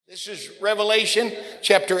This is Revelation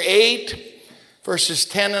chapter 8, verses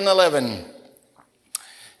 10 and 11.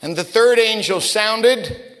 And the third angel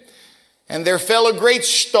sounded, and there fell a great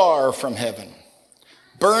star from heaven,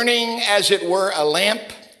 burning as it were a lamp,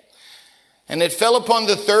 and it fell upon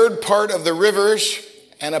the third part of the rivers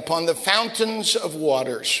and upon the fountains of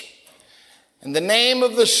waters. And the name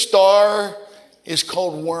of the star is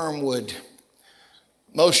called Wormwood.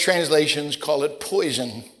 Most translations call it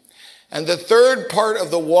poison. And the third part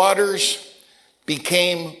of the waters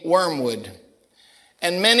became wormwood.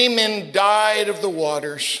 And many men died of the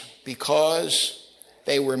waters because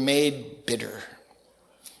they were made bitter.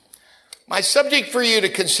 My subject for you to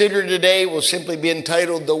consider today will simply be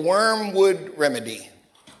entitled The Wormwood Remedy.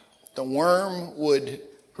 The Wormwood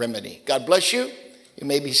Remedy. God bless you. You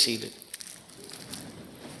may be seated.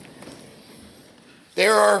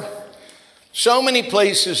 There are so many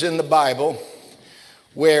places in the Bible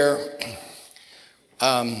where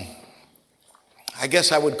I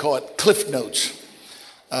guess I would call it cliff notes.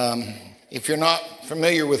 If you're not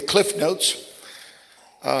familiar with cliff notes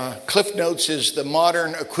is the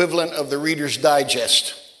modern equivalent of the Reader's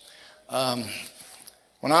Digest.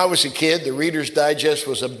 When I was a kid, the Reader's Digest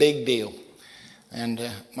was a big deal.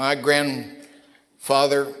 And my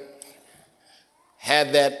grandfather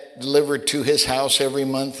had that delivered to his house every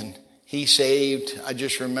month, and he saved, I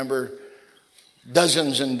just remember,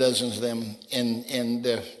 dozens and dozens of them in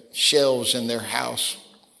the shelves in their house.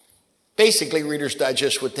 Basically, Reader's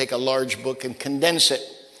Digest would take a large book and condense it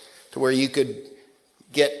to where you could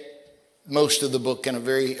get most of the book in a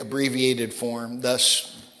very abbreviated form.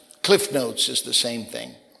 Thus, Cliff Notes is the same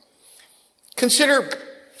thing. Consider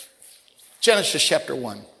Genesis chapter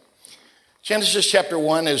 1. Genesis chapter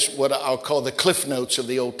 1 is what I'll call the Cliff Notes of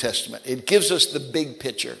the Old Testament. It gives us the big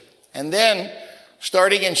picture. And then,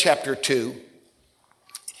 starting in chapter 2,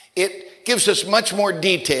 it gives us much more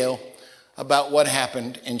detail about what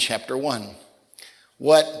happened in chapter 1.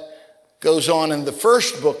 What goes on in the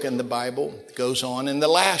first book in the Bible goes on in the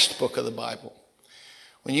last book of the Bible.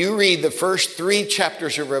 When you read the first 3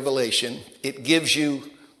 chapters of Revelation, it gives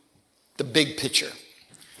you the big picture.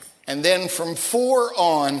 And then from 4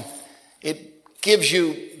 on, it gives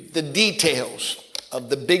you the details of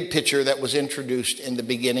the big picture that was introduced in the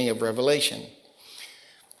beginning of Revelation.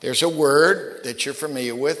 There's a word that you're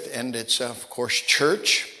familiar with, and it's, of course,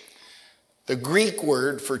 church. The Greek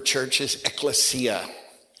word for church is ekklesia.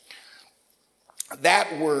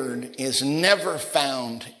 That word is never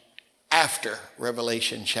found after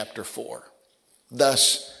Revelation chapter 4.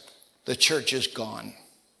 Thus, the church is gone.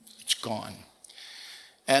 It's gone.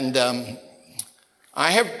 And I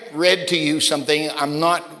have read to you something. I'm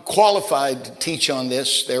not qualified to teach on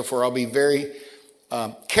this, therefore I'll be very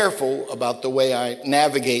careful about the way I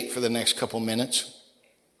navigate for the next couple minutes.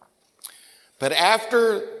 But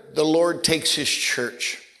after the Lord takes his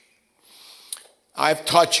church, I've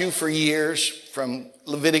taught you for years from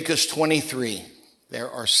Leviticus 23. There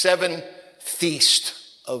are 7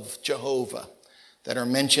 feasts of Jehovah that are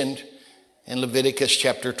mentioned in Leviticus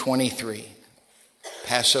chapter 23.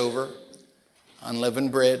 Passover,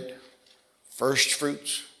 unleavened bread, first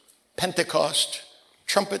fruits, Pentecost,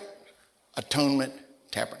 trumpet, atonement,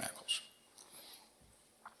 tabernacles.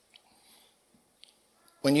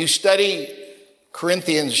 When you study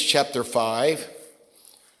Corinthians chapter 5,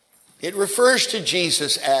 it refers to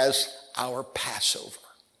Jesus as our Passover,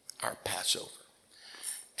 our Passover.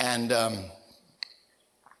 And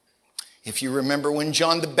if you remember when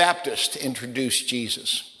John the Baptist introduced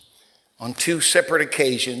Jesus, on 2 separate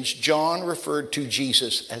occasions, John referred to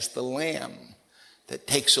Jesus as the Lamb that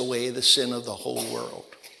takes away the sin of the whole world.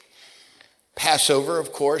 Passover,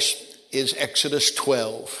 of course, is Exodus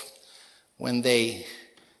 12, when they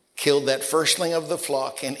killed that firstling of the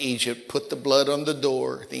flock in Egypt, put the blood on the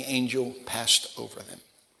door, the angel passed over them.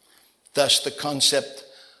 Thus, the concept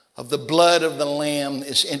of the blood of the lamb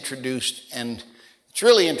is introduced, and it's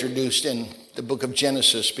really introduced in the book of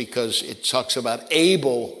Genesis because it talks about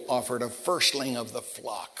Abel offered a firstling of the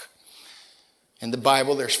flock. In the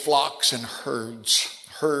Bible, there's flocks and herds.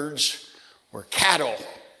 Herds were cattle.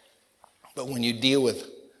 But when you deal with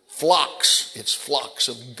flocks, it's flocks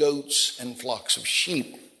of goats and flocks of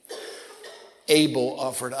sheep. Abel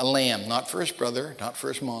offered a lamb, not for his brother, not for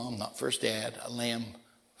his mom, not for his dad, a lamb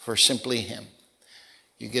for simply him.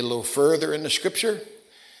 You get a little further in the scripture,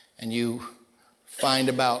 and you find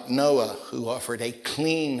about Noah, who offered a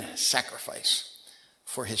clean sacrifice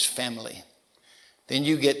for his family. Then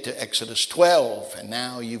you get to Exodus 12, and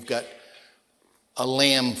now you've got a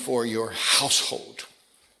lamb for your household.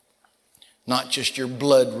 Not just your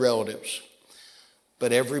blood relatives,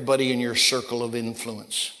 but everybody in your circle of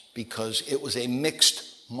influence, because it was a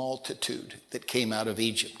mixed multitude that came out of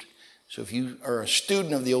Egypt. So if you are a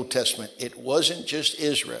student of the Old Testament, it wasn't just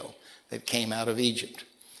Israel that came out of Egypt.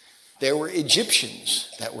 There were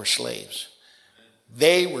Egyptians that were slaves.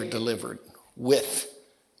 They were delivered with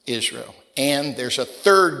Israel. And there's a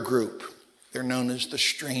third group. They're known as the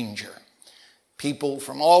stranger. People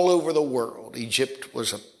from all over the world. Egypt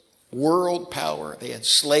was a world power. They had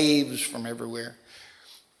slaves from everywhere.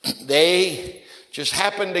 They just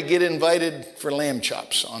happened to get invited for lamb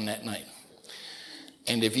chops on that night.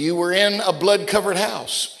 And if you were in a blood-covered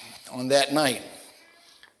house on that night,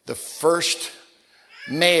 the first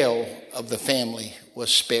male of the family was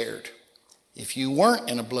spared. If you weren't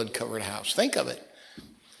in a blood-covered house, think of it.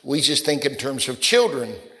 We just think in terms of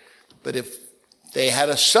children, but if they had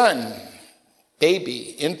a son,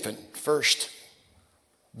 baby, infant, first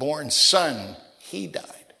born son, he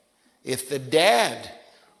died. If the dad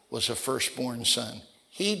was a firstborn son,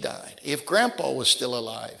 he died. If grandpa was still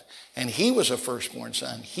alive and he was a firstborn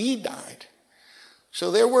son, he died.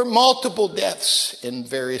 So there were multiple deaths in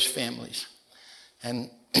various families. And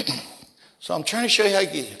so I'm trying to show you how you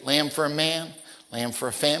get it. Lamb for a man, lamb for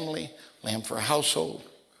a family, lamb for a household.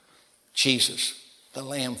 Jesus, the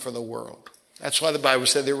lamb for the world. That's why the Bible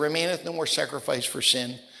said there remaineth no more sacrifice for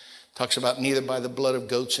sin. Talks about neither by the blood of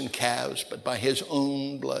goats and calves, but by his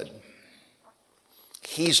own blood.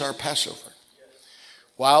 He's our Passover.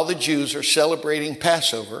 While the Jews are celebrating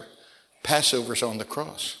Passover, Passover's on the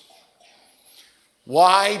cross.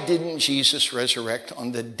 Why didn't Jesus resurrect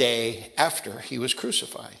on the day after he was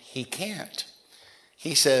crucified? He can't.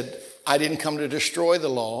 He said, I didn't come to destroy the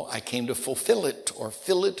law. I came to fulfill it or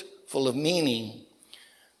fill it full of meaning.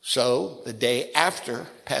 So the day after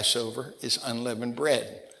Passover is unleavened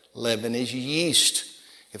bread. Leaven is yeast.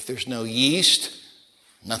 If there's no yeast,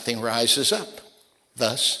 nothing rises up.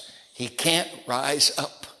 Thus, he can't rise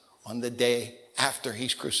up on the day after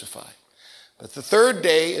he's crucified. But the third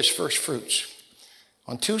day is first fruits.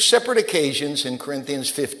 On two separate occasions in Corinthians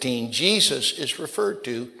 15, Jesus is referred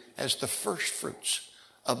to as the first fruits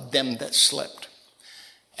of them that slept.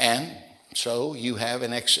 And so you have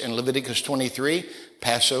in Leviticus 23,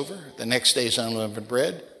 Passover. The next day is unleavened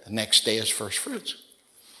bread. The next day is first fruits.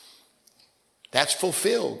 That's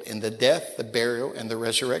fulfilled in the death, the burial, and the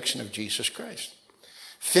resurrection of Jesus Christ.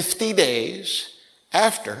 50 days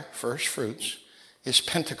after first fruits is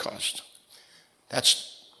Pentecost.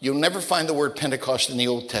 You'll never find the word Pentecost in the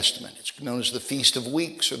Old Testament. It's known as the Feast of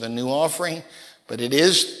Weeks or the New Offering, but it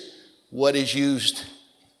is what is used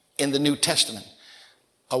in the New Testament.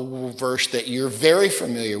 A verse that you're very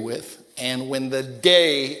familiar with. And when the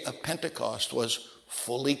day of Pentecost was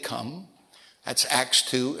fully come, that's Acts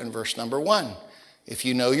 2 and verse number 1. If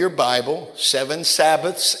you know your Bible, 7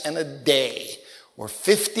 Sabbaths and a day, or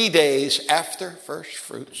 50 days after first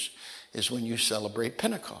fruits, is when you celebrate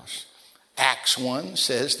Pentecost. Acts 1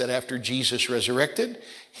 says that after Jesus resurrected,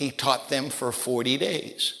 he taught them for 40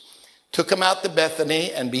 days. Took them out to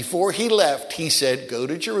Bethany, and before he left, he said, go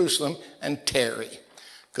to Jerusalem and tarry.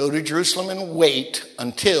 Go to Jerusalem and wait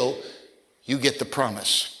until you get the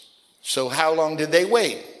promise. So how long did they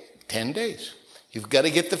wait? 10 days. You've got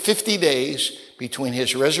to get the 50 days between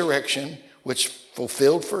his resurrection, which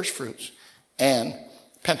fulfilled first fruits, and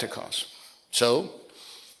Pentecost. So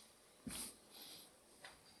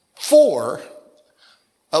 4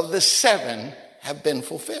 of the 7 have been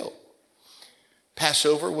fulfilled.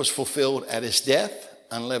 Passover was fulfilled at his death.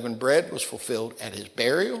 Unleavened bread was fulfilled at his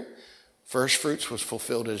burial. First fruits was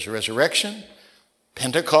fulfilled at his resurrection.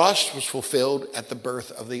 Pentecost was fulfilled at the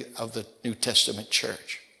birth of the New Testament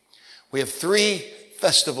church. We have 3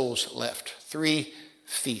 festivals left, 3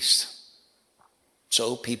 feasts.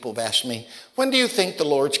 So people have asked me, when do you think the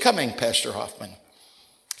Lord's coming, Pastor Hoffman?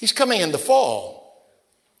 He's coming in the fall.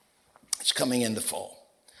 It's coming in the fall.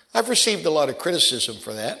 I've received a lot of criticism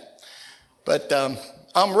for that, but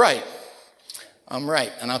I'm right. I'm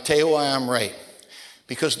right, and I'll tell you why I'm right.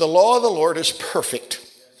 Because the law of the Lord is perfect,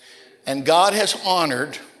 and God has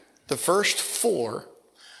honored the first 4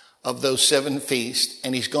 of those 7 feasts,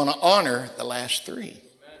 and he's going to honor the last 3.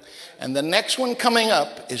 And the next one coming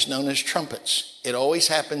up is known as trumpets. It always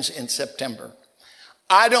happens in September.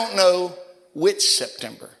 I don't know which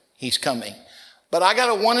September he's coming, but I got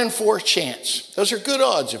a 1 in 4 chance. Those are good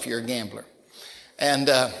odds if you're a gambler. And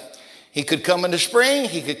he could come in the spring,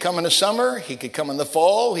 he could come in the summer, he could come in the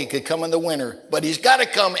fall, he could come in the winter, but he's got to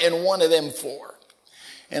come in one of them 4.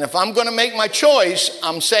 And if I'm going to make my choice,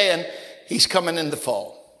 I'm saying he's coming in the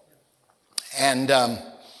fall. And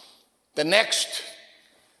the next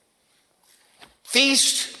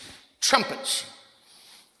feast, trumpets.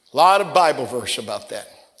 A lot of Bible verse about that.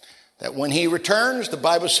 That when he returns, the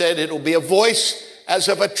Bible said it'll be a voice as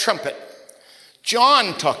of a trumpet.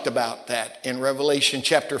 John talked about that in Revelation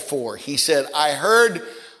chapter 4. He said, I heard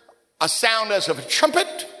a sound as of a trumpet.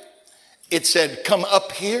 It said, come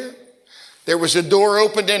up here. There was a door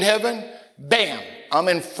opened in heaven. Bam, I'm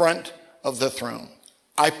in front of the throne.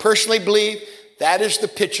 I personally believe that is the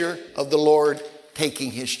picture of the Lord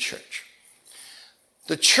taking his church.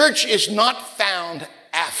 The church is not found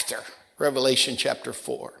after Revelation chapter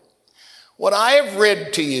 4. What I have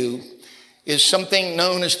read to you is something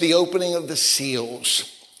known as the opening of the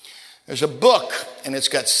seals. There's a book, and it's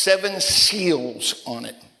got 7 seals on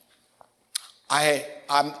it.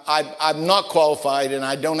 I'm not qualified, and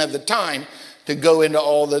I don't have the time to go into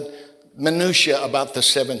all the minutia about the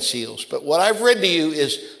 7 seals. But what I've read to you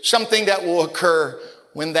is something that will occur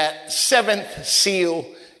when that 7th seal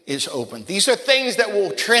is opened. These are things that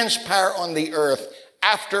will transpire on the earth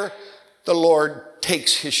after the Lord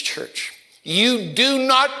takes his church. You do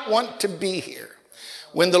not want to be here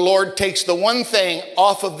when the Lord takes the one thing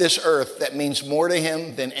off of this earth that means more to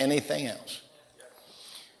him than anything else.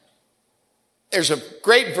 There's a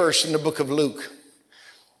great verse in the book of Luke.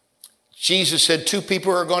 Jesus said 2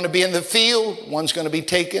 people are going to be in the field. One's going to be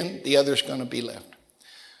taken. The other's going to be left.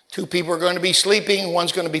 2 people are going to be sleeping.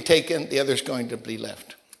 One's going to be taken. The other's going to be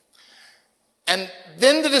left. And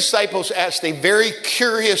then the disciples asked a very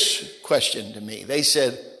curious question to me. They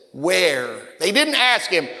said, where? They didn't ask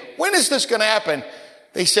him, when is this going to happen?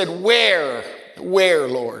 They said, where,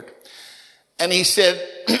 Lord? And he said,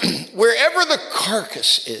 wherever the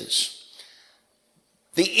carcass is,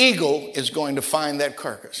 the eagle is going to find that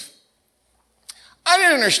carcass. I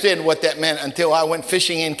didn't understand what that meant until I went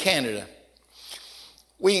fishing in Canada.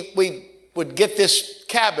 We would get this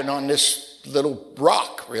cabin on this little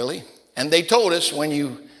rock, really. And they told us when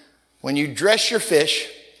you dress your fish,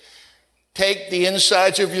 take the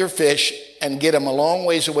insides of your fish and get them a long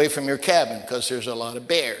ways away from your cabin because there's a lot of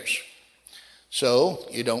bears. So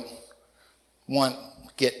you don't want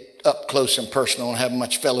to get up close and personal and have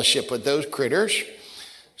much fellowship with those critters.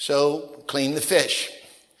 So clean the fish.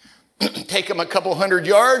 Take them a couple 100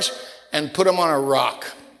 yards and put them on a rock.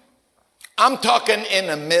 I'm talking in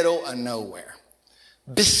the middle of nowhere.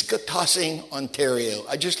 Biscuitossing, Ontario.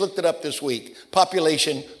 I just looked it up this week.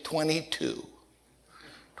 Population 22.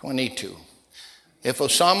 22. If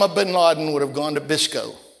Osama bin Laden would have gone to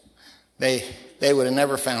Bisco, they would have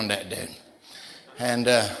never found that dude. And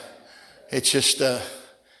it just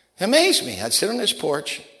amazed me. I'd sit on this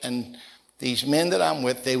porch, and these men that I'm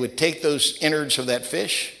with, they would take those innards of that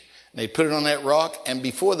fish, and they'd put it on that rock, and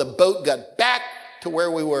before the boat got back to where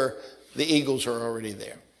we were, the eagles are already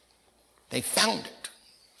there. They found it.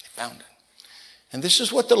 And this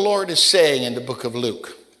is what the Lord is saying in the book of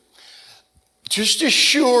Luke. Just as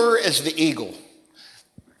sure as the eagle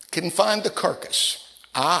can find the carcass,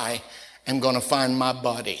 I am going to find my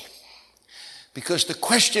body. Because the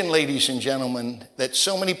question, ladies and gentlemen, that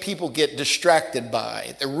so many people get distracted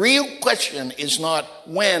by, the real question is not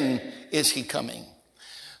when is he coming.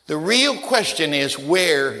 The real question is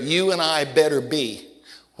where you and I better be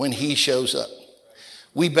when he shows up.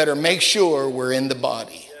 We better make sure we're in the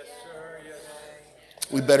body.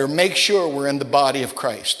 We better make sure we're in the body of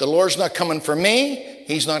Christ. The Lord's not coming for me.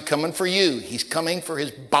 He's not coming for you. He's coming for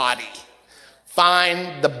his body.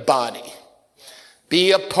 Find the body.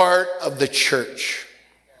 Be a part of the church.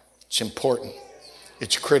 It's important.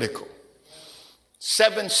 It's critical.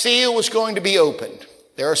 7th seal was going to be opened.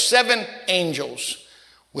 There are 7 angels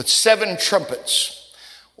with 7 trumpets.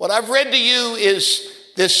 What I've read to you is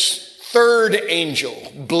this 3rd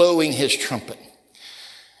angel blowing his trumpet.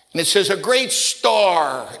 And it says a great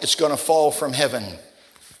star is going to fall from heaven.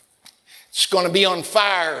 It's going to be on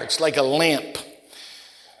fire. It's like a lamp.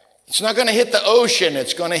 It's not going to hit the ocean.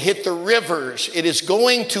 It's going to hit the rivers. It is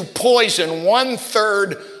going to poison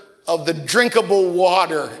 1/3 of the drinkable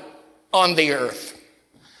water on the earth.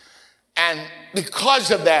 And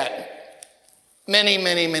because of that,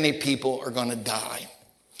 many people are going to die.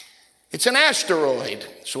 It's an asteroid.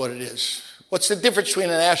 That's what it is. What's the difference between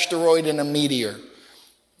an asteroid and a meteor?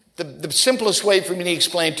 The simplest way for me to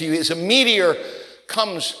explain to you is a meteor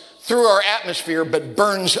comes through our atmosphere but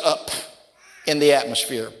burns up in the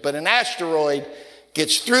atmosphere. But an asteroid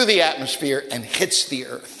gets through the atmosphere and hits the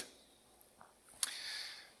earth.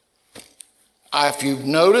 If you've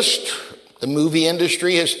noticed, the movie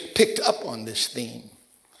industry has picked up on this theme.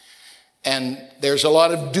 And there's a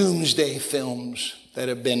lot of doomsday films that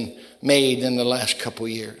have been made in the last couple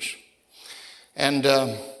years. And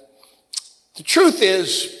the truth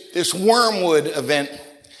is, this Wormwood event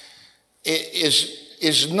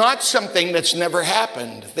is not something that's never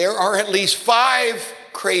happened. There are at least 5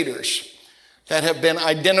 craters that have been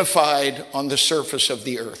identified on the surface of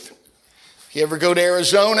the earth. If you ever go to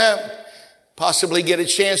Arizona, possibly get a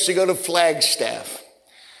chance to go to Flagstaff.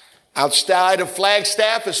 Outside of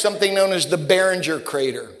Flagstaff is something known as the Barringer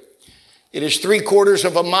Crater. It is 3/4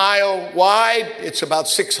 of a mile wide. It's about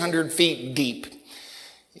 600 feet deep.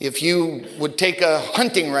 If you would take a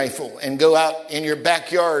hunting rifle and go out in your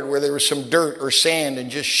backyard where there was some dirt or sand and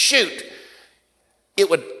just shoot, it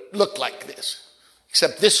would look like this,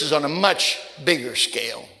 except this is on a much bigger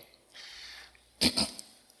scale.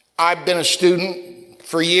 I've been a student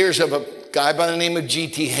for years of a guy by the name of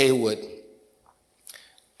G.T. Haywood.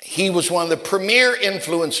 He was one of the premier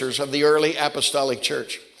influencers of the early apostolic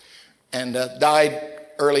church and died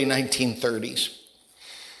early 1930s.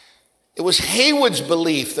 It was Haywood's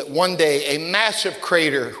belief that one day a massive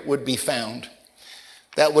crater would be found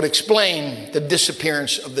that would explain the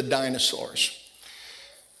disappearance of the dinosaurs.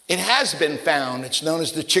 It has been found. It's known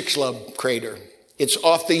as the Chicxulub crater. It's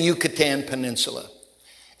off the Yucatan Peninsula.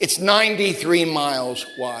 It's 93 miles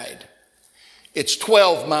wide. It's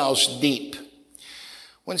 12 miles deep.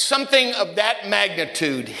 When something of that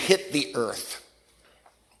magnitude hit the earth,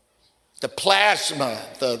 the plasma,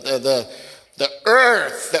 the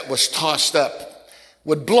earth that was tossed up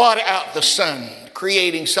would blot out the sun,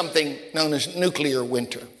 creating something known as nuclear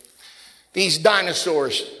winter. These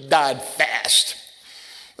dinosaurs died fast.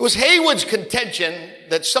 It was Haywood's contention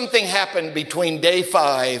that something happened between day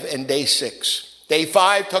 5 and day 6. Day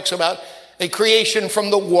 5 talks about a creation from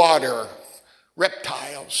the water,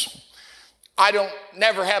 reptiles. I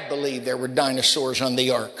never have believed there were dinosaurs on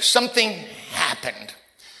the ark. Something happened.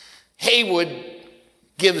 Haywood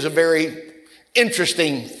gives a very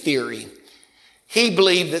interesting theory. He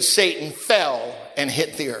believed that Satan fell and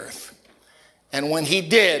hit the earth. And when he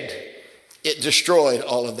did, it destroyed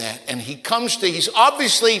all of that. And he's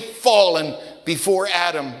obviously fallen before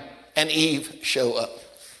Adam and Eve show up.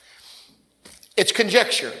 It's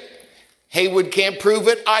conjecture. Haywood can't prove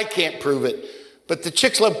it. I can't prove it. But the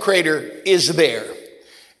Chicxulub crater is there.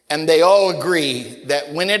 And they all agree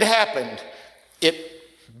that when it happened, it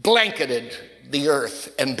blanketed the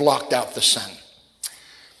earth and blocked out the sun.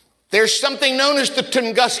 There's something known as the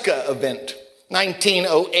Tunguska event.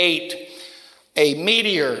 1908, a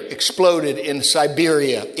meteor exploded in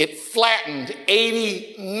Siberia. It flattened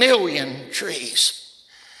 80 million trees.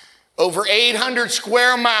 Over 800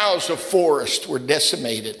 square miles of forest were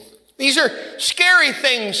decimated. These are scary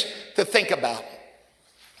things to think about.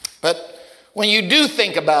 But when you do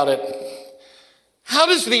think about it, how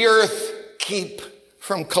does the earth keep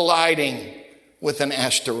from colliding with an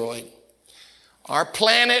asteroid? Our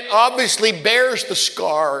planet obviously bears the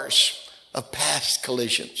scars of past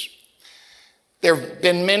collisions. There have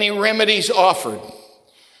been many remedies offered.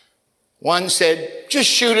 One said, just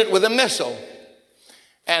shoot it with a missile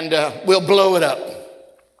and we'll blow it up.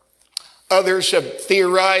 Others have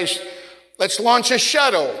theorized, let's launch a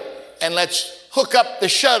shuttle and let's hook up the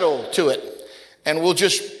shuttle to it and we'll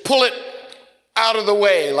just pull it out of the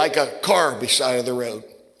way like a car beside the road.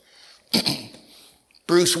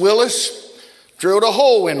 Bruce Willis drilled a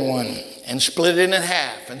hole in one and split it in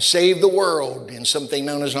half and saved the world in something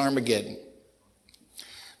known as Armageddon.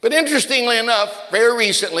 But interestingly enough, very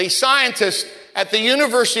recently, scientists at the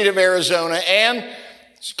University of Arizona and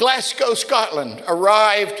Glasgow, Scotland,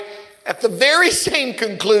 arrived at the very same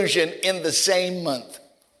conclusion in the same month.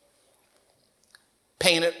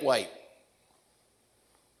 Paint it white.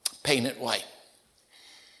 Paint it white.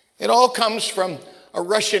 It all comes from a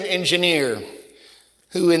Russian engineer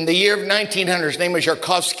who in the year of 1900, his name was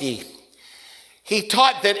Yarkovsky, he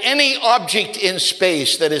taught that any object in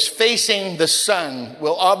space that is facing the sun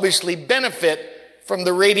will obviously benefit from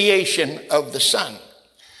the radiation of the sun.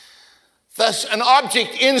 Thus, an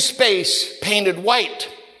object in space painted white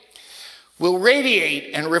will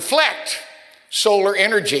radiate and reflect solar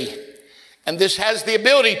energy, and this has the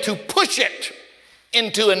ability to push it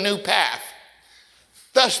into a new path.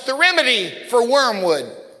 Thus, the remedy for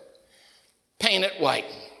wormwood, paint it white.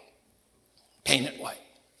 Paint it white.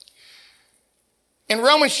 In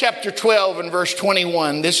Romans chapter 12 and verse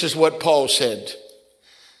 21, this is what Paul said.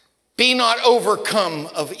 Be not overcome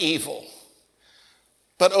of evil,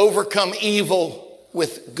 but overcome evil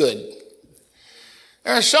with good.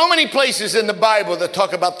 There are so many places in the Bible that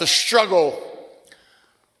talk about the struggle.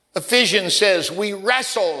 Ephesians says, we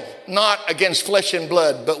wrestle not against flesh and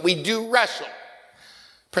blood, but we do wrestle.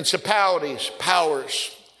 Principalities,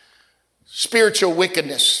 powers, spiritual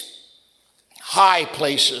wickedness, high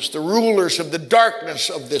places, the rulers of the darkness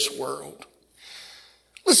of this world.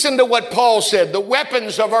 Listen to what Paul said. The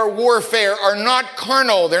weapons of our warfare are not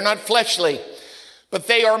carnal, they're not fleshly, but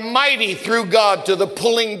they are mighty through God to the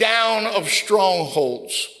pulling down of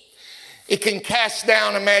strongholds. It can cast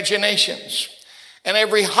down imaginations and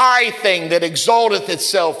every high thing that exalteth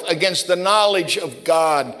itself against the knowledge of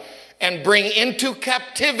God, and bring into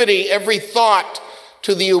captivity every thought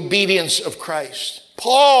to the obedience of Christ.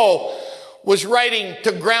 Paul was writing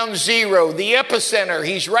to ground zero, the epicenter.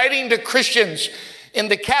 He's writing to Christians in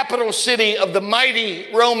the capital city of the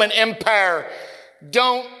mighty Roman Empire.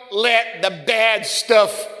 Don't let the bad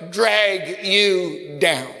stuff drag you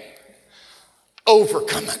down.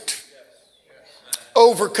 Overcome it.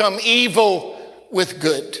 Overcome evil with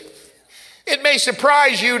good. It may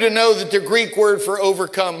surprise you to know that the Greek word for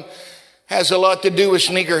overcome has a lot to do with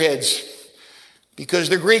sneakerheads, because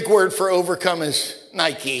the Greek word for overcome is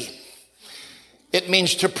Nike. It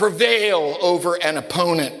means to prevail over an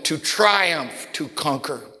opponent, to triumph, to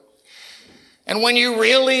conquer. And when you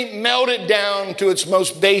really melt it down to its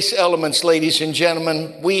most base elements, ladies and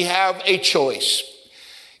gentlemen, we have a choice.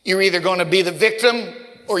 You're either going to be the victim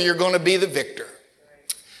or you're going to be the victor.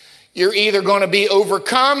 You're either going to be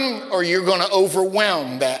overcome or you're going to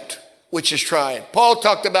overwhelm that which is tried. Paul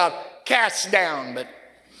talked about cast down, but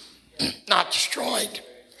not destroyed.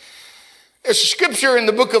 There's a scripture in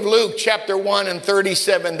the book of Luke, chapter 1 and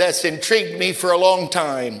 37, that's intrigued me for a long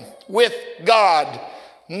time. With God,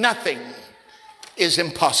 nothing is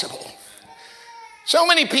impossible. So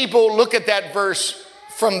many people look at that verse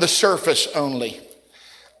from the surface only.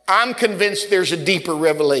 I'm convinced there's a deeper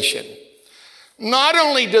revelation. Not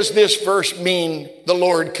only does this verse mean the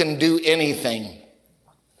Lord can do anything,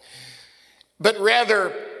 but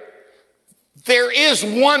rather there is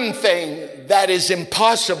one thing that is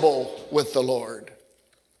impossible with the Lord.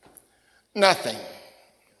 Nothing.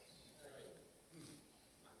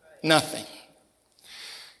 Nothing.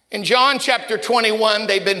 In John chapter 21,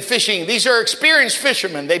 they've been fishing. These are experienced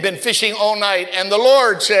fishermen. They've been fishing all night. And the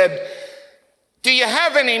Lord said, "Do you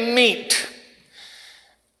have any meat?"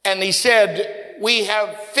 And he said, "We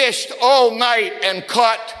have fished all night and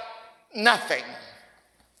caught nothing."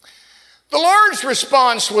 The Lord's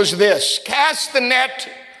response was this: "Cast the net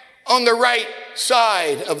on the right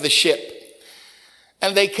side of the ship."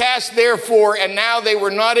 And they cast therefore, and now they were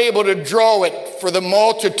not able to draw it for the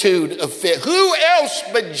multitude of fish. Who else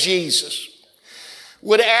but Jesus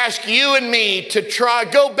would ask you and me to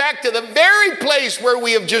go back to the very place where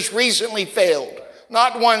we have just recently failed?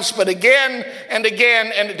 Not once, but again and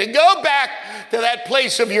again, and to go back to that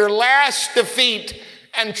place of your last defeat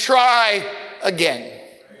and try again.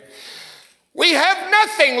 "We have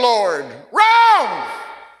nothing, Lord." Wrong!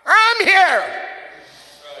 I'm here.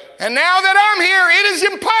 And now that I'm here, it is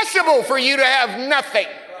impossible for you to have nothing,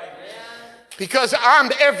 because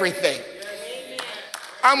I'm everything.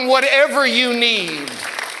 I'm whatever you need.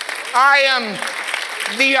 I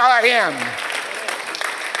am the I am.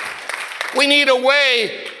 We need a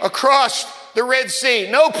way across the Red Sea.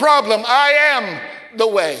 No problem. I am the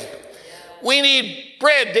way. We need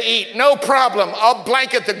bread to eat. No problem. I'll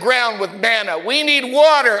blanket the ground with manna. We need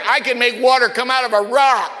water. I can make water come out of a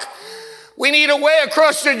rock. We need a way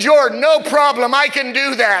across the Jordan. No problem. I can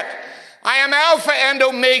do that. I am Alpha and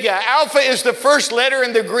Omega. Alpha is the first letter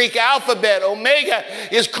in the Greek alphabet. Omega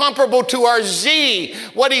is comparable to our Z.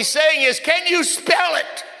 What he's saying is, can you spell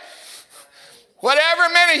it? Whatever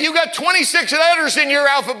minute, you got 26 letters in your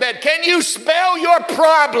alphabet. Can you spell your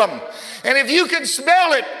problem? And if you can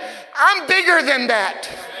spell it, I'm bigger than that.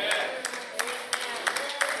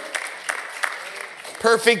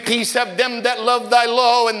 Perfect peace have them that love thy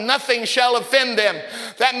law, and nothing shall offend them.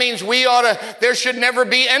 That means there should never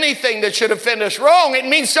be anything that should offend us. Wrong. It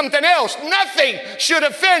means something else. Nothing should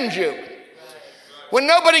offend you. When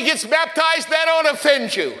nobody gets baptized, that ought to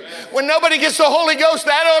offend you. When nobody gets the Holy Ghost,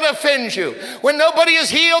 that ought to offend you. When nobody is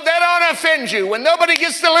healed, that ought to offend you. When nobody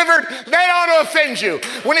gets delivered, that ought to offend you.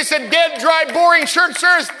 When it's a dead, dry, boring church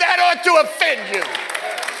service, that ought to offend you.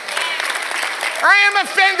 I am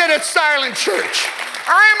offended at silent church.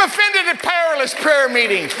 I am offended at powerless prayer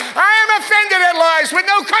meetings. I am offended at lives with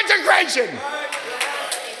no consecration.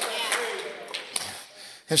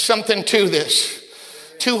 There's something to this.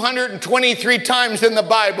 223 times in the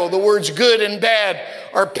Bible, the words good and bad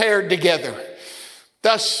are paired together.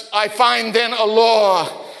 Thus, I find then a law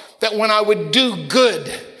that when I would do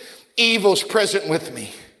good, evil's present with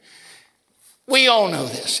me. We all know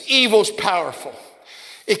this. Evil's powerful.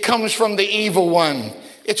 It comes from the evil one.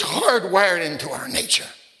 It's hardwired into our nature.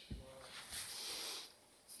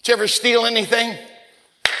 Did you ever steal anything?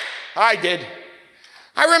 I did.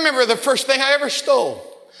 I remember the first thing I ever stole.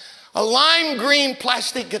 A lime green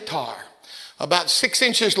plastic guitar, about 6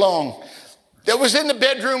 inches long, that was in the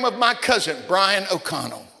bedroom of my cousin, Brian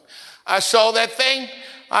O'Connell. I saw that thing.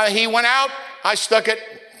 He went out. I stuck it.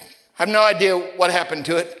 I have no idea what happened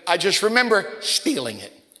to it. I just remember stealing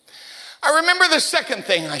it. I remember the second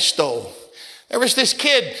thing I stole. There was this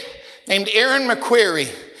kid named Aaron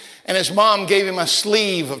McQuarrie, and his mom gave him a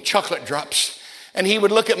sleeve of chocolate drops. And he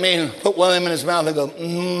would look at me and put one of them in his mouth and go,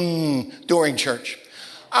 during church.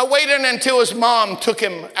 I waited until his mom took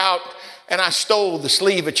him out, and I stole the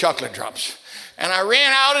sleeve of chocolate drops. And I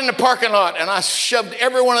ran out in the parking lot, and I shoved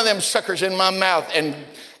every one of them suckers in my mouth and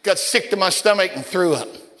got sick to my stomach and threw up.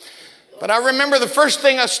 But I remember the first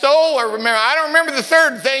thing I stole. I don't remember the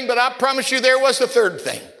third thing, but I promise you there was the third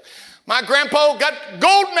thing. My grandpa got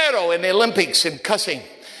gold medal in the Olympics in cussing.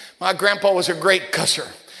 My grandpa was a great cusser.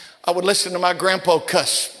 I would listen to my grandpa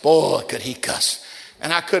cuss. Boy, could he cuss.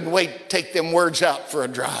 And I couldn't wait to take them words out for a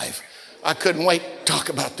drive. I couldn't wait to talk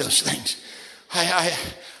about those things.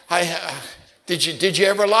 Did you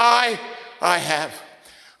ever lie? I have.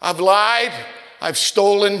 I've lied. I've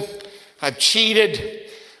stolen. I've cheated.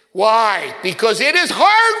 Why? Because it is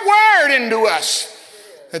hardwired into us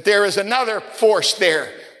that there is another force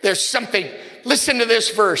there. There's something. Listen to this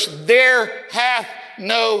verse. There hath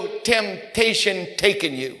no temptation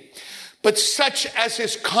taken you, but such as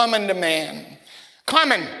is common to man.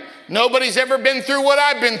 Common. Nobody's ever been through what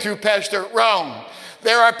I've been through, Pastor. Wrong.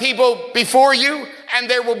 There are people before you, and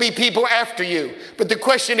there will be people after you. But the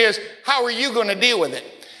question is, how are you going to deal with it?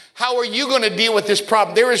 How are you going to deal with this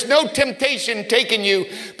problem? There is no temptation taken you,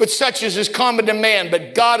 but such as is common to man.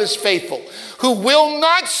 But God is faithful, who will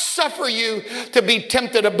not suffer you to be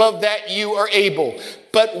tempted above that you are able,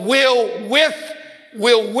 but will with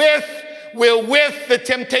the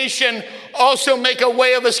temptation also make a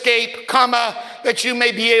way of escape, that you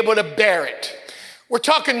may be able to bear it. We're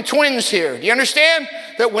talking twins here. Do you understand?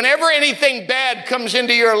 That whenever anything bad comes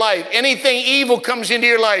into your life, anything evil comes into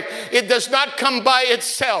your life, it does not come by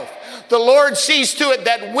itself. The Lord sees to it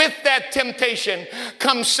that with that temptation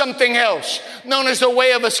comes something else, known as a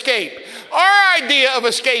way of escape. Our idea of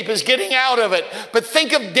escape is getting out of it. But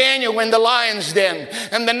think of Daniel in the lion's den.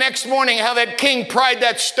 And the next morning, how that king pried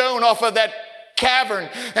that stone off of that cavern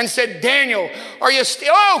and said, Daniel, are you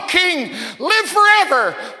still? Oh, king, live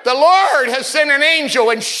forever. The Lord has sent an angel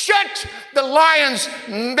and shut the lion's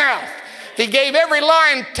mouth. He gave every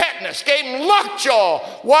lion tetanus, gave him lockjaw.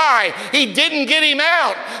 Why? He didn't get him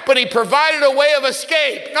out, but he provided a way of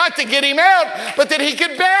escape. Not to get him out, but that he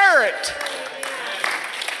could bear it.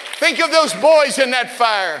 Think of those boys in that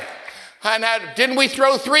fire. Didn't we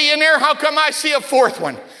throw 3 in there? How come I see a 4th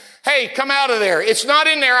one? Hey, come out of there. It's not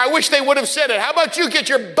in there. I wish they would have said it. How about you get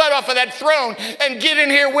your butt off of that throne and get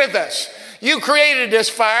in here with us? You created this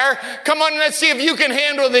fire. Come on, let's see if you can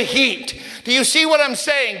handle the heat. Do you see what I'm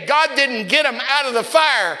saying? God didn't get them out of the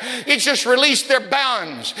fire. It just released their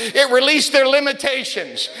bounds. It released their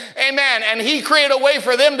limitations. Amen. And he created a way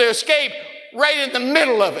for them to escape right in the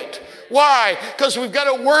middle of it. Why? Because we've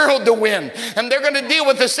got a world to win. And they're going to deal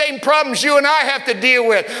with the same problems you and I have to deal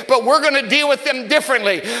with. But we're going to deal with them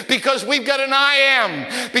differently because we've got an I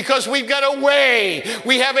am. Because we've got a way.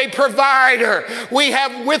 We have a provider. We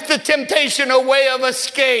have with the temptation a way of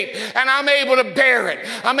escape. And I'm able to bear it.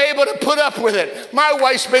 I'm able to put up with it. My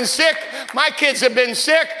wife's been sick. My kids have been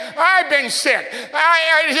sick. I've been sick.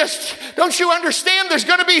 Don't you understand? There's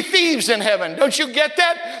going to be thieves in heaven. Don't you get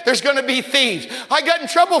that? There's going to be thieves. I got in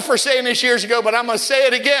trouble for saying this years ago, but I'm going to say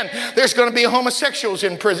it again. There's going to be homosexuals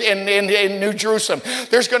in prison in New Jerusalem.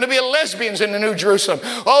 There's going to be lesbians in the New Jerusalem.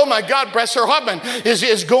 Oh my God, Pastor Hoffman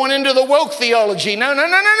is going into the woke theology. No.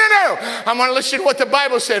 I'm going to listen to what the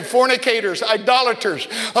Bible said. Fornicators, idolaters,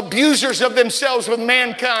 abusers of themselves with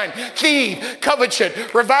mankind, thief, covetous,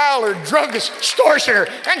 reviler, druggist, extortioner,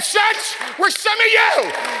 and such were some of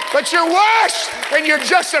you. But you're washed and you're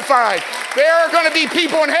justified. There are going to be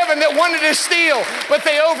people in heaven that wanted to steal, but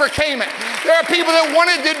they overcame it. There are people that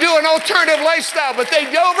wanted to do an alternative lifestyle, but they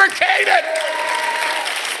overcame it.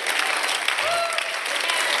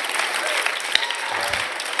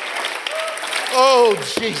 Oh,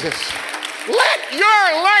 Jesus. Let your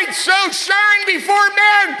light so shine before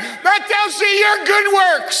men that they'll see your good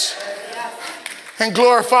works and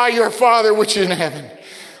glorify your Father which is in heaven.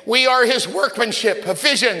 We are his workmanship,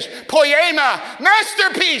 Ephesians, poema,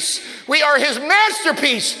 masterpiece. We are his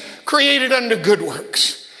masterpiece, created unto good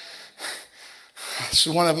works. This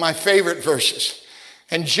is one of my favorite verses.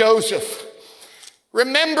 And Joseph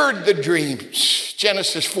remembered the dreams,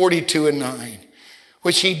 Genesis 42:9,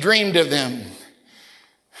 which he dreamed of them.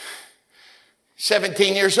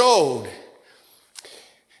 17 years old.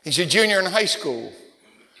 He's a junior in high school.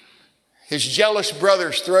 His jealous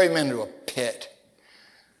brothers throw him into a pit.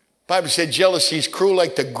 The Bible said jealousy is cruel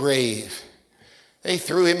like the grave. They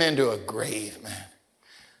threw him into a grave, man.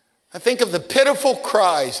 I think of the pitiful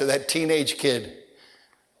cries of that teenage kid.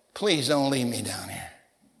 Please don't leave me down here.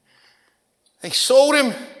 They sold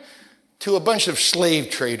him to a bunch of slave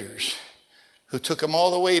traders who took him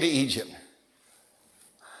all the way to Egypt.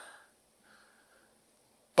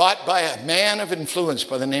 Bought by a man of influence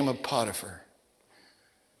by the name of Potiphar.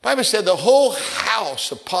 The Bible said the whole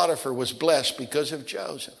house of Potiphar was blessed because of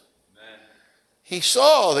Joseph. Amen. He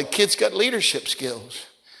saw the kid's got leadership skills.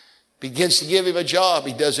 Begins to give him a job.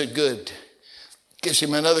 He does it good. Gives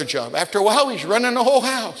him another job. After a while, he's running the whole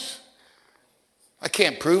house. I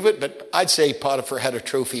can't prove it, but I'd say Potiphar had a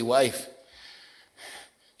trophy wife.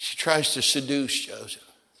 She tries to seduce Joseph.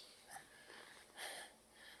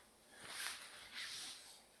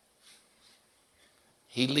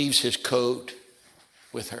 He leaves his coat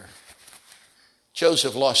with her.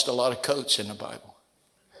 Joseph lost a lot of coats in the Bible.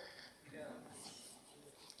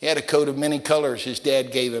 He had a coat of many colors his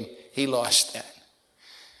dad gave him. He lost that.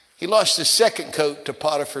 He lost his second coat to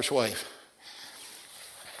Potiphar's wife.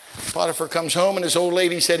 Potiphar comes home and his old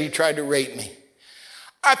lady said he tried to rape me.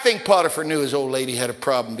 I think Potiphar knew his old lady had a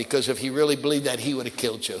problem, because if he really believed that, he would have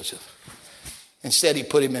killed Joseph. Instead, he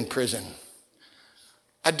put him in prison.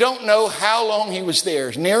 I don't know how long he was there.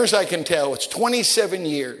 As near as I can tell, it's 27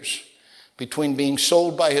 years between being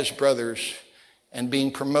sold by his brothers and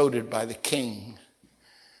being promoted by the king.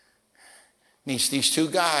 Meets these two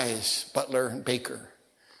guys, butler and baker.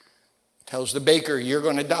 Tells the baker, you're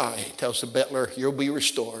going to die. Tells the butler, you'll be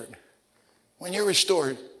restored. When you're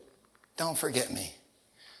restored, don't forget me.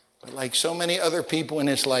 But like so many other people in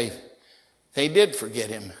his life, they did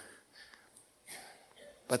forget him.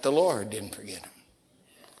 But the Lord didn't forget him.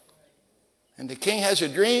 And the king has a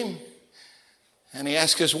dream, and he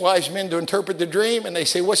asks his wise men to interpret the dream, and they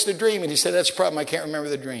say, what's the dream? And he said, that's a problem. I can't remember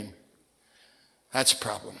the dream. That's a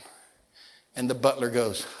problem. And the butler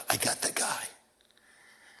goes, I got the guy.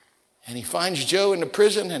 And he finds Joe in the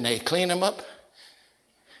prison, and they clean him up.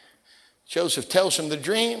 Joseph tells him the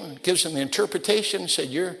dream, gives him the interpretation, and said,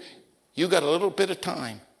 you got a little bit of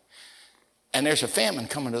time. And there's a famine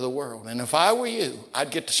coming to the world. And if I were you,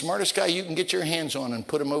 I'd get the smartest guy you can get your hands on and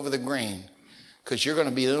put him over the grain, because you're going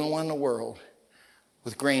to be the only one in the world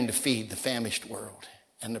with grain to feed the famished world.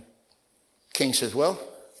 And the king says, well,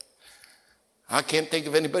 I can't think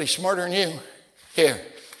of anybody smarter than you. Here,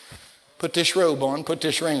 put this robe on, put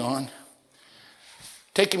this ring on.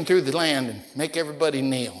 Take him through the land and make everybody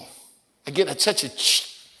kneel. I get such a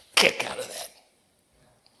kick out of that.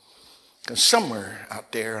 Because somewhere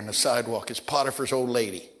out there on the sidewalk is Potiphar's old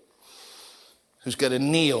lady, who's got to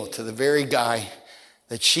kneel to the very guy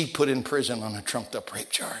that she put in prison on a trumped up rape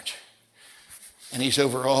charge. And he's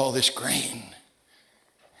over all this grain.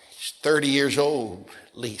 He's 30 years old,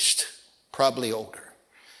 at least, probably older.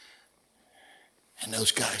 And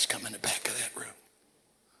those guys come in the back of that room.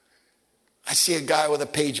 I see a guy with a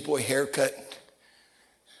page boy haircut,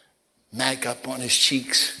 makeup on his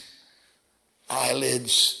cheeks,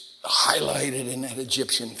 eyelids highlighted in that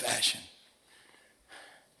Egyptian fashion.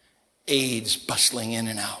 Aides bustling in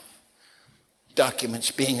and out.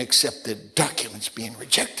 Documents being accepted, documents being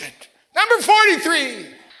rejected. Number 43.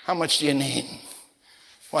 How much do you need?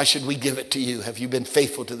 Why should we give it to you? Have you been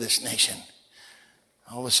faithful to this nation?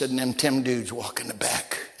 All of a sudden, them 10 dudes walk in the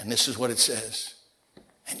back, and this is what it says.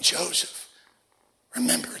 And Joseph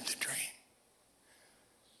remembered the dream.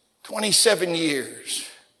 27 years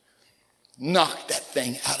knocked that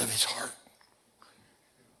thing out of his heart.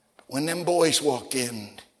 When them boys walked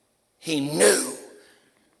in, he knew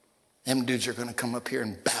them dudes are going to come up here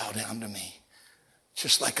and bow down to me,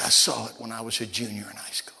 just like I saw it when I was a junior in high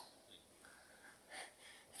school.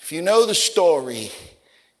 If you know the story,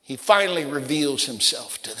 he finally reveals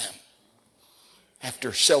himself to them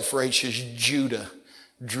after self-righteous Judah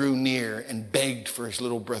drew near and begged for his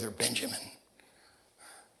little brother Benjamin.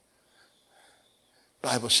 The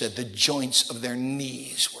Bible said the joints of their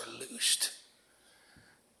knees were loosed,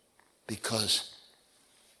 because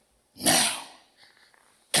now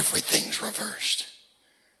everything's reversed.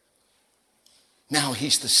 Now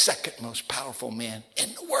he's the second most powerful man in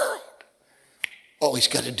the world. All he's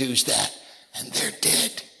got to do is that, and they're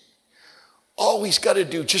dead. All he's got to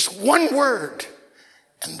do, just one word,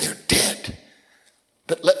 and they're dead.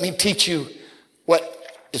 But let me teach you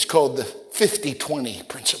what is called the 50-20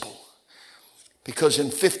 principle. Because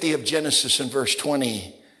in 50 of Genesis in verse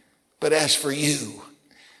 20, but as for you,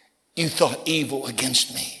 you thought evil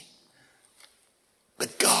against me,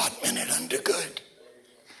 but God meant it unto good,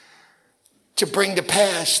 to bring to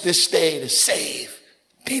pass this day to save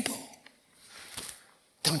people.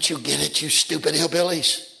 Don't you get it, you stupid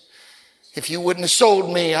hillbillies? If you wouldn't have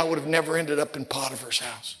sold me, I would have never ended up in Potiphar's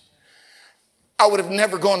house. I would have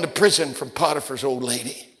never gone to prison from Potiphar's old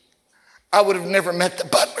lady. I would have never met the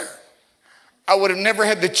butler. I would have never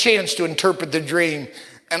had the chance to interpret the dream.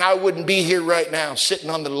 And I wouldn't be here right now sitting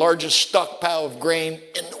on the largest stockpile of grain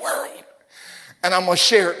in the world. And I'm going to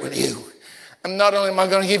share it with you. And not only am I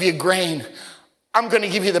going to give you grain, I'm going to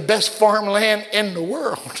give you the best farmland in the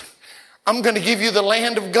world. I'm going to give you the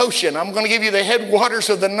land of Goshen. I'm going to give you the headwaters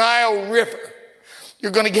of the Nile River.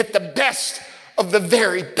 You're going to get the best of the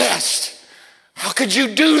very best. How could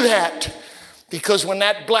you do that? Because when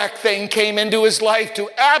that black thing came into his life to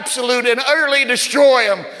absolute and utterly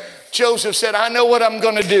destroy him, Joseph said, I know what I'm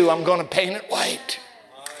going to do. I'm going to paint it white.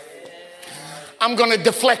 I'm going to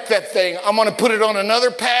deflect that thing. I'm going to put it on another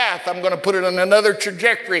path. I'm going to put it on another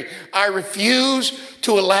trajectory. I refuse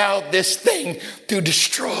to allow this thing to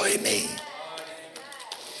destroy me.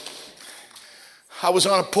 I was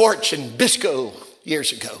on a porch in Bisco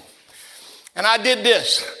years ago, and I did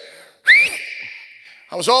this.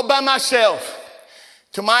 I was all by myself.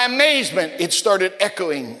 To my amazement, it started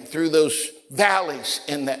echoing through those valleys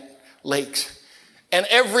in that lakes. And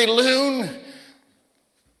every loon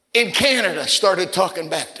in Canada started talking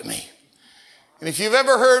back to me. And if you've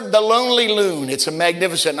ever heard the lonely loon, it's a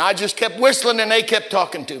magnificent. I just kept whistling and they kept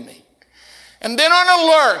talking to me. And then on a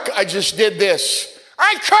lark, I just did this.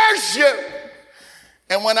 I curse you.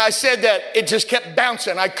 And when I said that, it just kept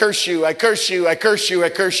bouncing. I curse you, I curse you, I curse you, I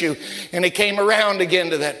curse you. And it came around again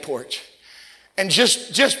to that porch. And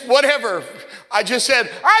just whatever, I just said,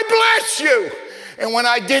 I bless you. And when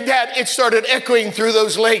I did that, it started echoing through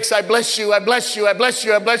those lakes. I bless you, I bless you, I bless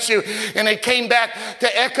you, I bless you. And it came back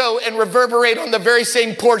to echo and reverberate on the very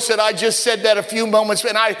same porch that I just said that a few moments.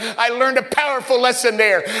 And I learned a powerful lesson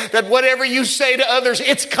there, that whatever you say to others,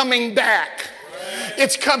 it's coming back.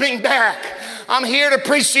 It's coming back. I'm here to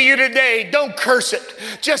preach to you today. Don't curse it.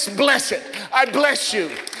 Just bless it. I bless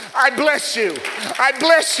you. I bless you. I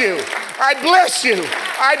bless you. I bless you.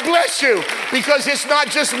 I bless you. Because it's not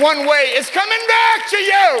just one way. It's coming back to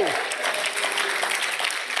you.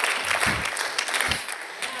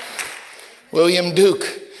 William Duke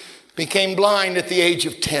became blind at the age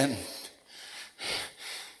of 10.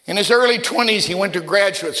 In his early 20s, he went to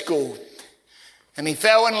graduate school. And he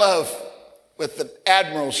fell in love with the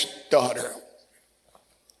admiral's daughter.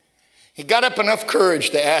 He got up enough courage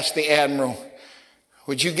to ask the admiral,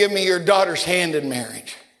 would you give me your daughter's hand in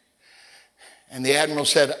marriage? And the admiral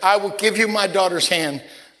said, I will give you my daughter's hand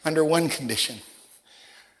under one condition.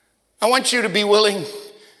 I want you to be willing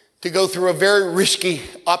to go through a very risky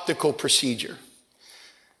optical procedure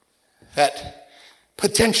that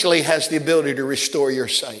potentially has the ability to restore your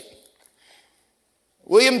sight.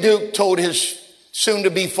 William Duke told his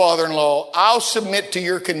soon-to-be father-in-law, I'll submit to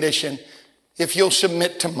your condition if you'll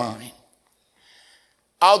submit to mine.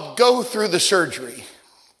 I'll go through the surgery,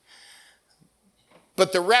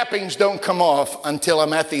 but the wrappings don't come off until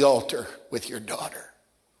I'm at the altar with your daughter.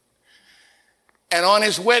 And on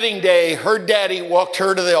his wedding day, her daddy walked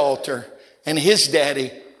her to the altar, and his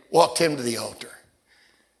daddy walked him to the altar.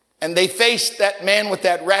 And they faced that man with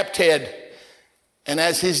that wrapped head. And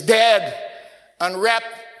as his dad unwrapped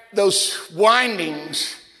those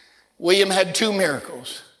windings, William had two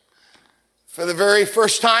miracles. For the very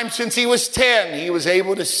first time since he was 10, he was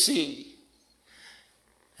able to see.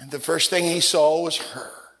 And the first thing he saw was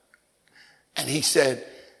her. And he said,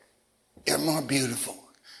 you're more beautiful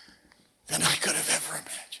than I could have ever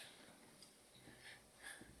imagined.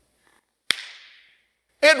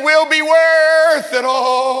 It will be worth it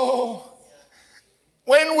all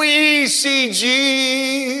when we see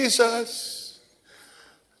Jesus.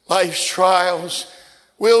 Life's trials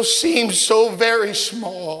will seem so very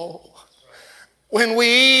small when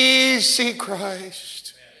we see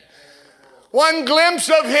Christ. One glimpse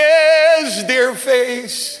of his dear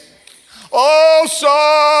face, all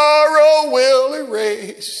sorrow will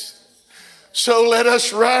erase. So let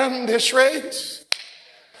us run this race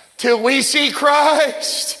till we see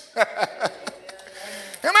Christ. Am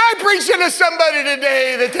I preaching to somebody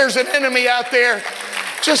today that there's an enemy out there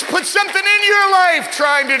just put something in your life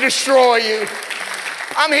trying to destroy you?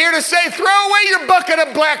 I'm here to say, throw away your bucket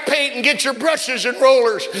of black paint and get your brushes and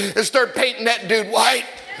rollers and start painting that dude white.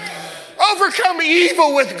 Overcome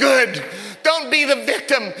evil with good. Don't be the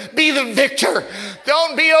victim, be the victor.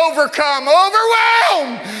 Don't be overcome,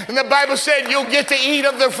 overwhelmed. And the Bible said you'll get to eat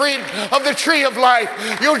of the fruit of the tree of life.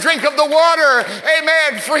 You'll drink of the water,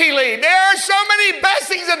 amen, freely. There are so many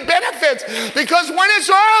blessings and benefits, because when it's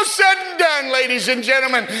all said and done, ladies and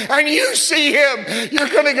gentlemen, and you see him, you're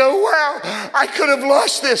going to go, wow, I could have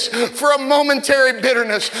lost this for a momentary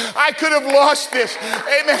bitterness. I could have lost this,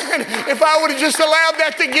 amen, if I would have just allowed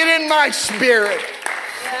that to get in my spirit.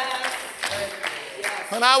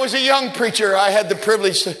 When I was a young preacher, I had the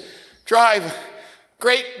privilege to drive a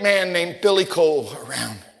great man named Billy Cole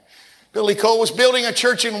around. Billy Cole was building a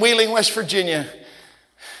church in Wheeling, West Virginia.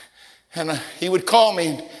 And he would call me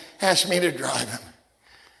and ask me to drive him.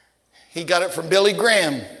 He got it from Billy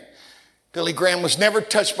Graham. Billy Graham was never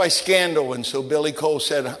touched by scandal. And so Billy Cole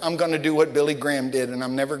said, I'm going to do what Billy Graham did, and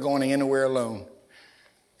I'm never going anywhere alone.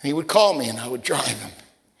 And he would call me and I would drive him.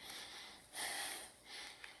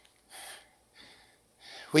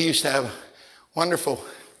 We used to have a wonderful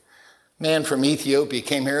man from Ethiopia. He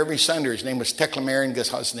came here every Sunday. His name was Teklamarin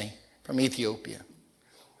Gazhazni from Ethiopia.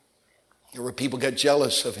 There were people who got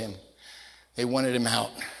jealous of him. They wanted him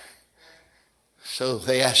out. So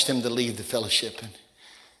they asked him to leave the fellowship, and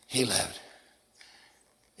he left.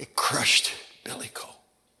 It crushed Billy Cole.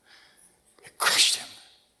 It crushed him.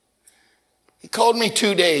 He called me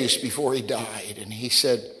 2 days before he died, and he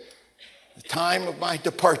said, the time of my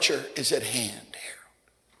departure is at hand.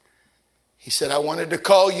 He said, I wanted to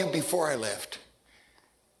call you before I left.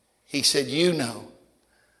 He said, you know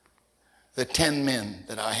the 10 men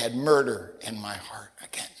that I had murder in my heart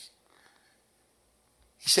against.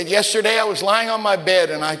 He said, yesterday I was lying on my bed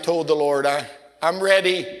and I told the Lord, I'm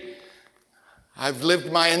ready. I've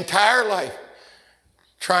lived my entire life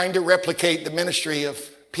trying to replicate the ministry of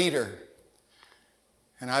Peter.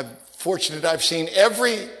 And I'm fortunate I've seen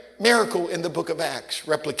every miracle in the book of Acts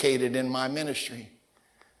replicated in my ministry.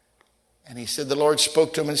 And he said, the Lord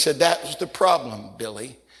spoke to him and said, that was the problem,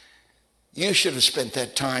 Billy. You should have spent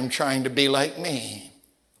that time trying to be like me,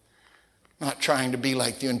 not trying to be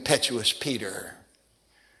like the impetuous Peter.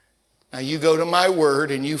 Now you go to my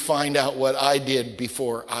word and you find out what I did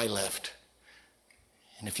before I left.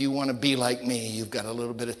 And if you want to be like me, you've got a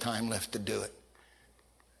little bit of time left to do it.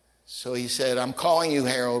 So he said, I'm calling you,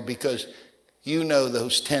 Harold, because you know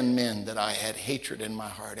those 10 men that I had hatred in my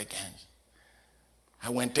heart against. I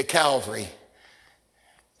went to Calvary,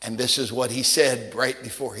 and this is what he said right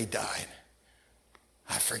before he died.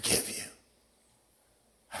 I forgive you.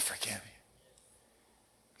 I forgive you.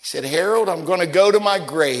 He said, Harold, I'm going to go to my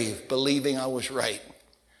grave believing I was right,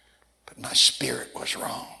 but my spirit was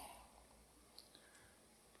wrong.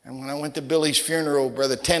 And when I went to Billy's funeral,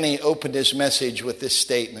 Brother Tenney opened his message with this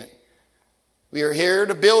statement. We are here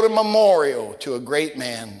to build a memorial to a great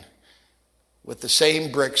man with the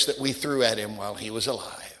same bricks that we threw at him while he was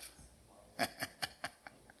alive.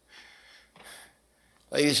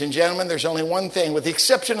 Ladies and gentlemen, there's only one thing, with the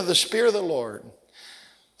exception of the Spirit of the Lord,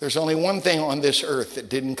 there's only one thing on this earth that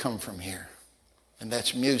didn't come from here, and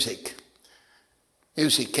that's music.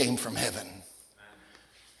 Music came from heaven.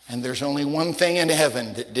 And there's only one thing in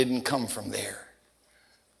heaven that didn't come from there.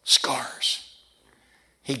 Scars.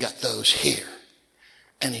 He got those here,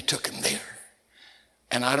 and he took them there.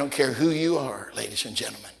 And I don't care who you are, ladies and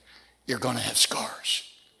gentlemen, you're going to have scars.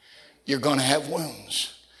 You're going to have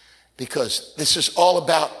wounds, because this is all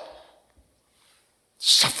about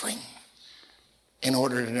suffering in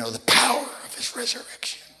order to know the power of his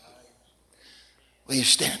resurrection. Will you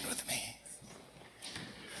stand with me?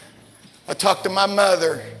 I talked to my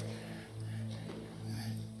mother.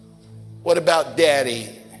 What about Daddy?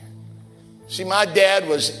 See, my dad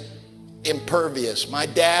was impervious. My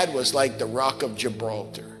dad was like the Rock of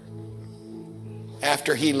Gibraltar.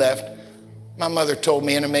 After he left, my mother told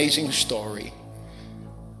me an amazing story.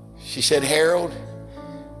 She said, Harold,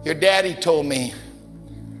 your daddy told me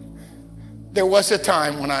there was a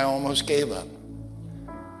time when I almost gave up.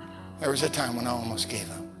 There was a time when I almost gave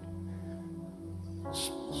up.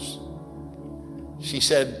 She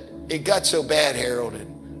said, it got so bad, Harold,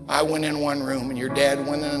 and I went in one room and your dad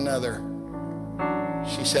went in another.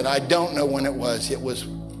 She said, I don't know when it was. It was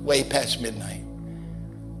way past midnight.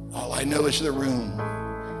 All I know is the room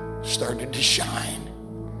started to shine.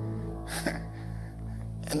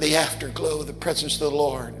 And the afterglow of the presence of the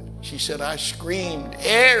Lord. She said, I screamed,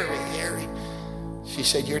 Harry, Harry. She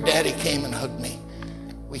said, your daddy came and hugged me.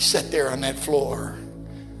 We sat there on that floor,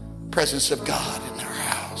 presence of God in our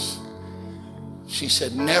house. She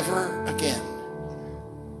said, never again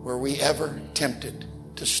were we ever tempted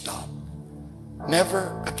to stop.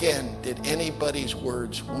 Never again did anybody's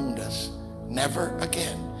words wound us. Never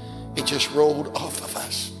again. It just rolled off of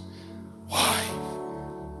us. Why?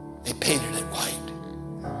 They painted it white.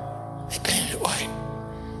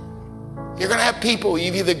 You're going to have people,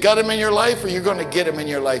 you've either got them in your life or you're going to get them in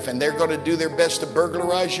your life, and they're going to do their best to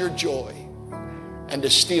burglarize your joy and to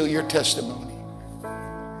steal your testimony.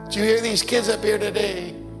 Did you hear these kids up here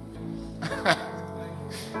today?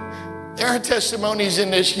 There are testimonies in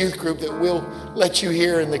this youth group that we'll let you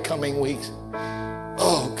hear in the coming weeks.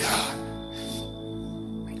 Oh, God.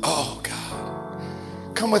 Oh,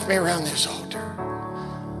 God. Come with me around this altar.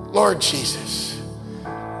 Lord Jesus,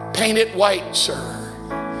 paint it white, sir.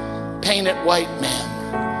 Paint it white,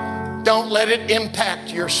 ma'am. Don't let it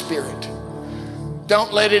impact your spirit.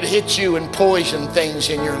 Don't let it hit you and poison things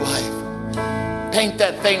in your life. Paint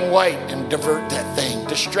that thing white and divert that thing.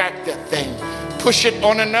 Distract that thing. Push it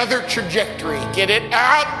on another trajectory. Get it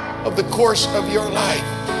out of the course of your life.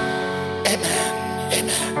 Amen.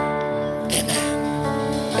 Amen. Amen.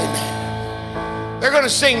 Amen. They're going to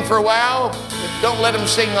sing for a while, but don't let them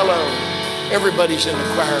sing alone. Everybody's in the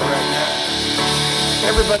choir right now.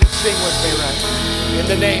 Everybody sing with me right now. In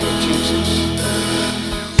the name of Jesus.